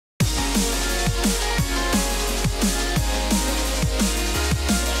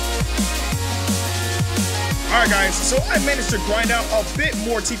guys, so I managed to grind out a bit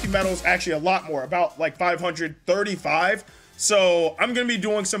more TP medals, actually a lot more, about like 535. So I'm going to be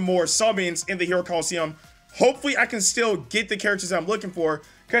doing some more summons in the Hero Colosseum. Hopefully I can still get the characters I'm looking for,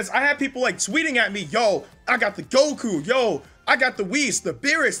 because I have people like tweeting at me, yo, I got the Goku, yo, I got the Whis, the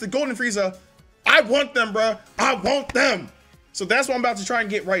Beerus, the Golden Frieza. I want them, bruh. I want them. So that's what I'm about to try and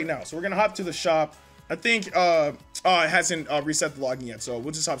get right now. So we're going to hop to the shop. I think it hasn't reset the login yet, so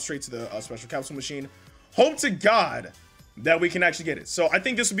we'll just hop straight to the special capsule machine. Hope to God that we can actually get it. So I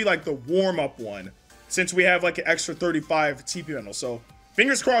think this would be like the warm-up one, since we have like an extra 35 TP medals. So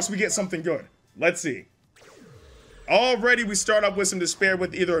fingers crossed we get something good. Let's see. Already we start up with some despair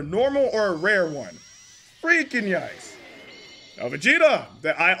with either a normal or a rare one. Freaking yikes. A Vegeta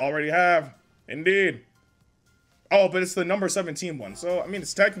that I already have. Indeed. Oh, but it's the number 17 one. So, I mean,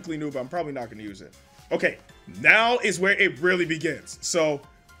 it's technically new, but I'm probably not going to use it. Okay, now is where it really begins. So,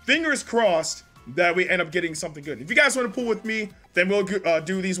 fingers crossed that we end up getting something good. If you guys want to pull with me, then we'll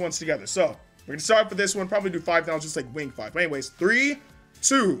do these ones together. So, we're going to start with this one. Probably do 5 now, just like wing 5. But anyways, 3,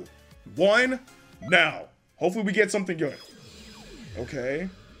 2, 1, now. Hopefully we get something good. Okay.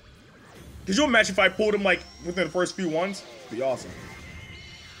 Could you imagine if I pulled him like within the first few ones? It'd be awesome.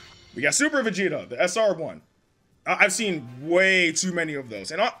 We got Super Vegeta, the SR one. I've seen way too many of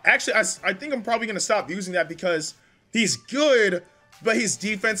those. And actually, I think I'm probably going to stop using that because he's good, but his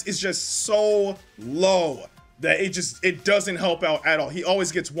defense is just so low that it doesn't help out at all. He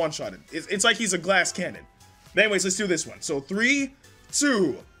always gets one-shotted. It's like he's a glass cannon. But anyways, let's do this one. So 3,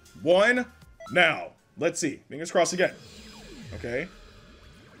 2, 1, now. Let's see. Fingers crossed again. Okay.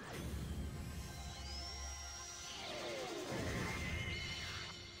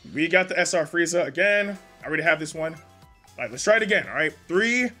 We got the SR Frieza again. I already have this one. All right, let's try it again. All right,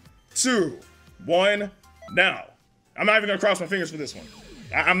 3, 2, 1, now. I'm not even gonna cross my fingers for this one.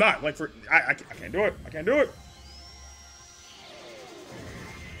 I'm not. Like I can't do it. I can't do it.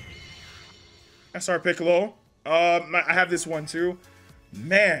 SR Piccolo. I have this one too.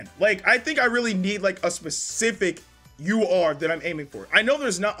 Man, like I think I really need like a specific UR that I'm aiming for. I know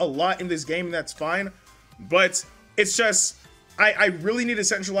there's not a lot in this game, and that's fine, but it's just I really need to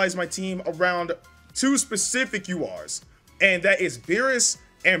centralize my team around 2 specific URs, and that is Beerus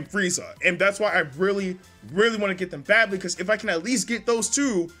and Frieza. And that's why I really want to get them badly, because if I can at least get those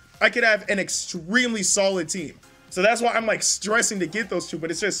 2, I could have an extremely solid team. So that's why I'm like stressing to get those 2,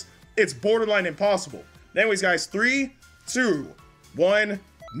 but it's borderline impossible. Anyways, guys, 3, 2, 1,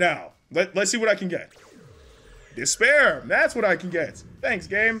 now. Let's see what I can get. Despair, that's what I can get. Thanks,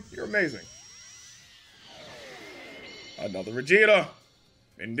 game, you're amazing. Another Vegeta.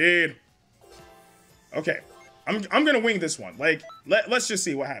 Indeed. Okay, I'm gonna wing this one. Like, let's just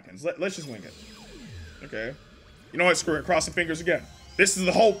see what happens. Let's just wing it. Okay. You know what? Screw it. Cross the fingers again. This is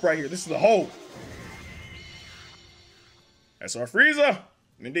the hope right here. This is the hope. SR Frieza.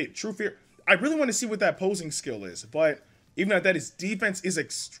 Indeed. True fear. I really want to see what that posing skill is, but even at that, his defense is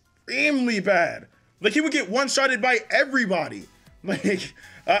extremely bad. Like, he would get one-shotted by everybody. Like,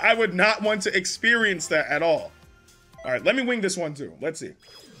 I would not want to experience that at all. All right, let me wing this one too. Let's see.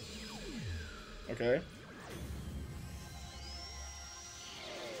 Okay.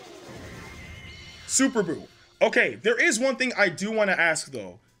 Super Boo. Okay, there is one thing I do want to ask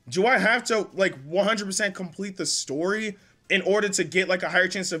though. Do I have to like 100% complete the story in order to get like a higher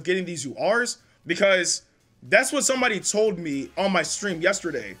chance of getting these URs? Because that's what somebody told me on my stream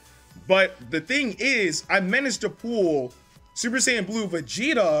yesterday. But the thing is, I managed to pull Super Saiyan Blue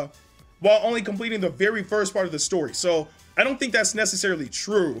Vegeta while only completing the very first part of the story. So I don't think that's necessarily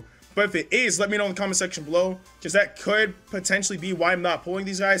true. But if it is, let me know in the comment section below, because that could potentially be why I'm not pulling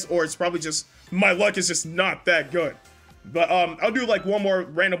these guys, or it's probably just my luck is just not that good. But I'll do like one more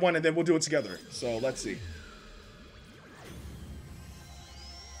random one and then we'll do it together. So let's see.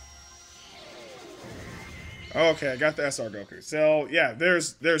 Okay, I got the SR Goku. So yeah,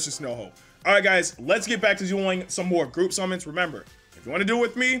 there's just no hope. All right, guys, let's get back to doing some more group summons. Remember, if you want to do it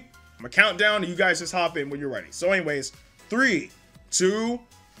with me, I'm gonna count down and you guys just hop in when you're ready. So anyways, 3, 2,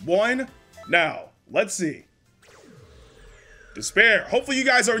 1, now. Let's see. Despair. Hopefully you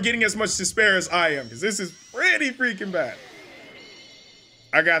guys are getting as much despair as I am, because this is pretty freaking bad.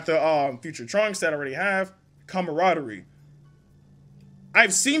 I got the Future Trunks that I already have. Camaraderie.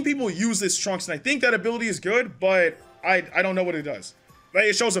 I've seen people use this Trunks, and I think that ability is good, but I don't know what it does. Like,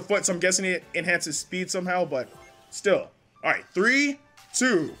 it shows a foot, so I'm guessing it enhances speed somehow, but still. All right, 3,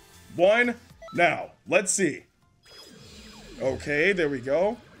 2, 1, now. Let's see. Okay, there we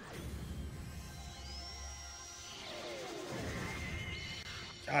go.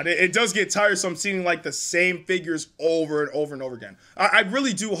 God, it does get tiresome seeing like the same figures over and over and over again. I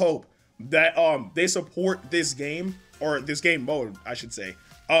really do hope that they support this game, or this game mode, I should say,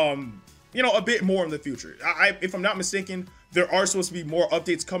 you know, a bit more in the future. If I'm not mistaken, there are supposed to be more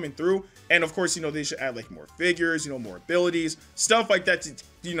updates coming through, and of course, you know, they should add like more figures, you know, more abilities, stuff like that to,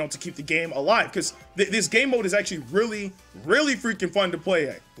 you know, to keep the game alive, because this game mode is actually really freaking fun to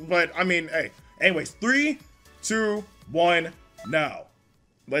play. But I mean, hey, anyways, 3, 2, 1, now.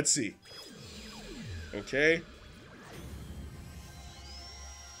 Let's see. Okay.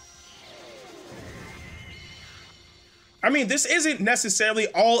 I mean, this isn't necessarily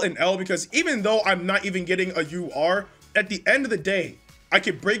all an L, because even though I'm not even getting a UR, at the end of the day, I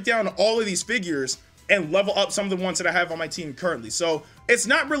could break down all of these figures and level up some of the ones that I have on my team currently. So it's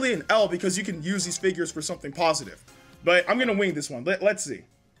not really an L, because you can use these figures for something positive. But I'm gonna wing this one. Let's see.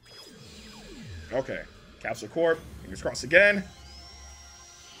 Okay, Capsule Corp, fingers crossed again.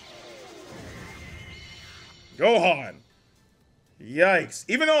 Gohan. Yikes.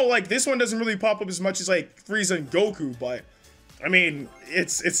 Even though, like, this one doesn't really pop up as much as, like, Frieza and Goku, but, I mean,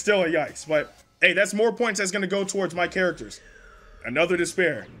 it's still a yikes. But, hey, that's more points that's going to go towards my characters. Another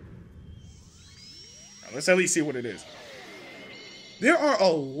Despair. Now, let's at least see what it is. There are a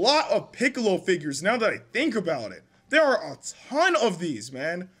lot of Piccolo figures now that I think about it. There are a ton of these,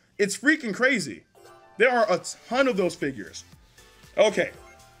 man. It's freaking crazy. There are a ton of those figures. Okay.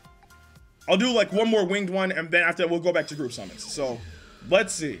 I'll do like one more winged one, and then after that, we'll go back to group summons. So,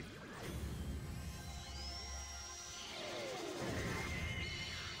 let's see.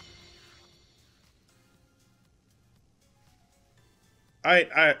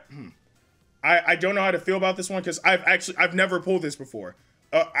 I don't know how to feel about this one, because I've never pulled this before.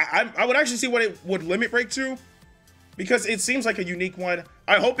 I would actually see what it would limit break to, because it seems like a unique one.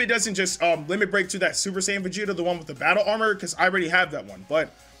 I hope it doesn't just limit break to that Super Saiyan Vegeta, the one with the battle armor, because I already have that one.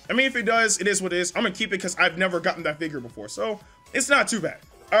 But I mean, if it does, it is what it is. I'm gonna keep it because I've never gotten that figure before, so it's not too bad.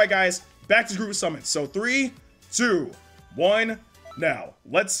 All right, guys, back to group summons. So 3, 2, 1, now.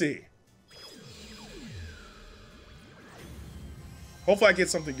 Let's see. Hopefully I get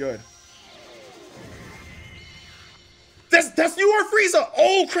something good. That's UR Frieza.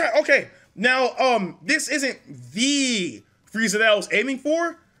 Oh crap. Okay. Now, this isn't the Frieza that I was aiming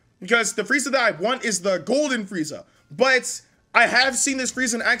for, because the Frieza that I want is the golden Frieza. But I have seen this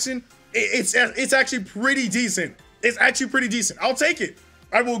Frieza in action. It's actually pretty decent. It's actually pretty decent. I'll take it.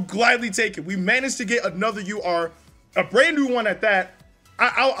 I will gladly take it. We managed to get another UR, a brand new one at that.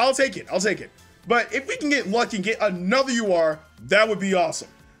 I'll take it. I'll take it. But if we can get lucky and get another UR, that would be awesome.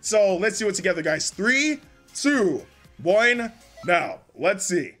 So let's do it together, guys. 3, 2, 1, now. Let's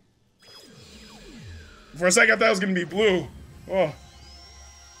see. For a second, I thought it was gonna be blue. Oh.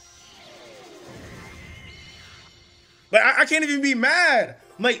 Like, I can't even be mad.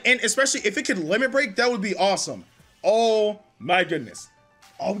 Like, and especially if it could limit break, that would be awesome. Oh my goodness.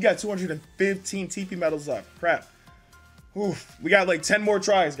 Oh, we got 215 TP medals left. Crap. Oof. We got like 10 more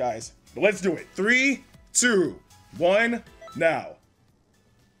tries, guys. But let's do it. 3, 2, 1, now.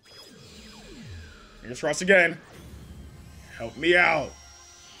 Fingers crossed again. Help me out.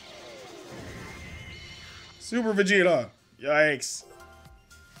 Super Vegeta. Yikes.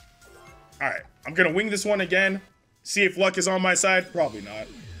 Alright, I'm gonna wing this one again. See if luck is on my side. Probably not.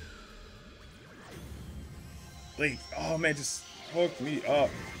 Like, oh man, just hook me up.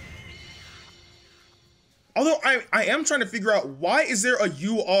 Although I am trying to figure out, why is there a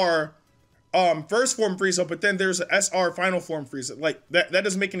UR first form Frieza, but then there's an SR final form Frieza? Like, that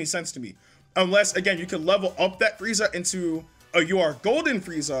doesn't make any sense to me. Unless, again, you could level up that Frieza into a UR golden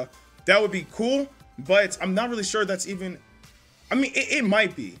Frieza. That would be cool, but I'm not really sure that's even... I mean, it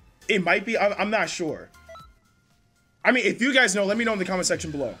might be. It might be. I'm not sure. I mean, if you guys know, let me know in the comment section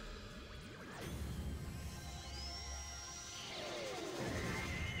below.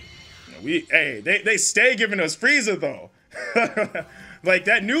 Hey, they stay giving us Frieza, though. Like,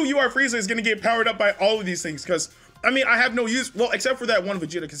 that new UR Frieza is going to get powered up by all of these things, because, I mean, I have no use, well, except for that one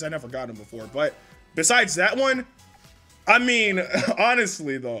Vegeta, because I never got him before, but besides that one, I mean,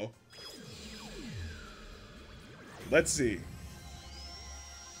 honestly, though. Let's see.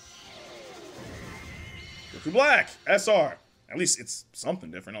 Goku Black, SR. At least it's something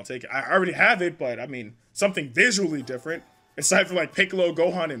different, I'll take it. I already have it, but, I mean, something visually different. Aside from, like, Piccolo,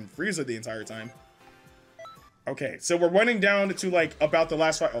 Gohan, and Frieza the entire time. Okay, so we're running down to, like, about the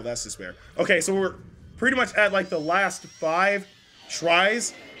last 5... Oh, that's Despair. Okay, so we're pretty much at, like, the last 5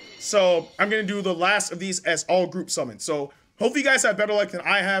 tries. So I'm going to do the last of these as all group summons. So hopefully you guys have better luck than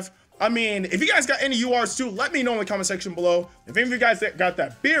I have. I mean, if you guys got any URs too, let me know in the comment section below. If any of you guys got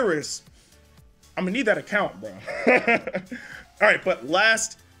that Beerus, I'm going to need that account, bro. All right, but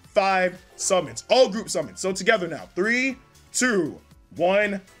last 5 summons. All group summons. So together now. 3, 2,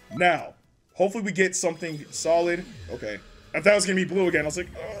 1, now. Hopefully we get something solid. Okay. I thought it was gonna be blue again. I was like,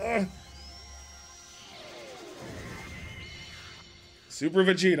 ugh. Super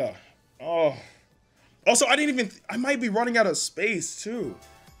Vegeta. Oh. Also, I might be running out of space too.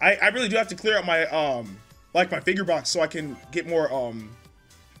 I really do have to clear out my like my figure box so I can get more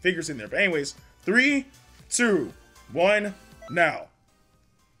figures in there. But anyways, 3, 2, 1, now.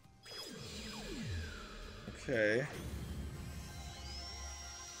 Okay.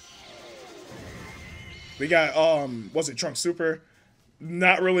 We got was it Trunks Super?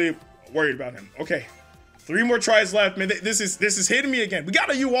 Not really worried about him. Okay. 3 more tries left, man. This is hitting me again. We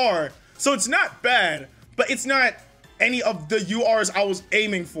got a UR, so it's not bad, but it's not any of the URs I was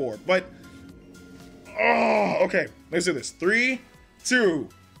aiming for. But oh, okay. Let's do this. 3, 2,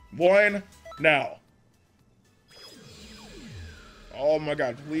 1, now. Oh my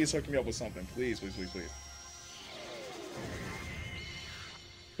god, please hook me up with something. Please, please, please, please.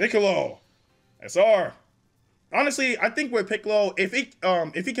 Piccolo. SR. Honestly, I think with Piccolo, if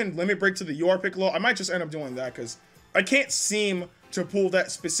he can limit break to the UR Piccolo, I might just end up doing that because I can't seem to pull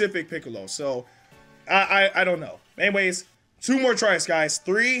that specific Piccolo. So I don't know. Anyways, 2 more tries, guys.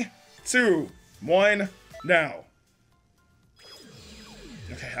 3, 2, 1, now.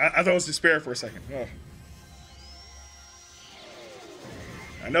 Okay, I thought it was despair for a second. Oh.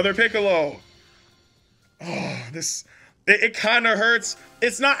 Another Piccolo. Oh, this... It kind of hurts.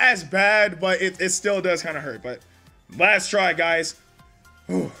 It's not as bad, but it still does kind of hurt. But last try, guys.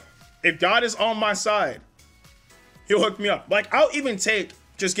 Whew. If God is on my side, he'll hook me up. Like, I'll even take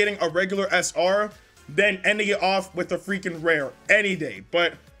just getting a regular SR, then ending it off with a freaking rare any day.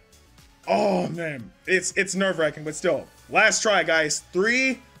 But, oh, man. It's nerve-wracking, but still. Last try, guys.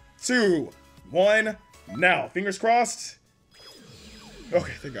 3, 2, 1, now. Fingers crossed.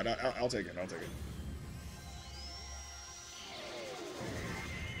 Okay, thank God. I'll take it. I'll take it.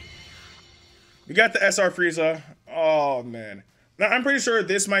 We got the SR Frieza. Oh, man. Now, I'm pretty sure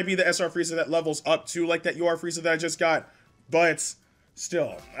this might be the SR Frieza that levels up to, like, that UR Frieza that I just got. But,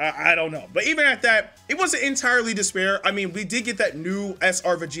 still, I don't know. But even at that, it wasn't entirely despair. I mean, we did get that new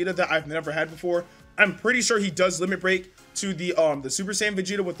SR Vegeta that I've never had before. I'm pretty sure he does limit break to the Super Saiyan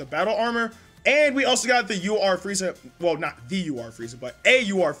Vegeta with the battle armor. And we also got the UR Frieza. Well, not the UR Frieza, but a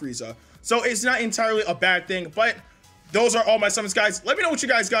UR Frieza. So, it's not entirely a bad thing, but... those are all my summons, guys. Let me know what you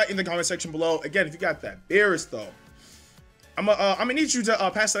guys got in the comment section below. Again, if you got that Beerus, though, I'm gonna need you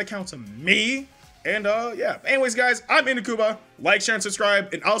to pass that account to me. And yeah. Anyways, guys, I'm Ndukauba. Like, share, and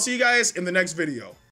subscribe, and I'll see you guys in the next video.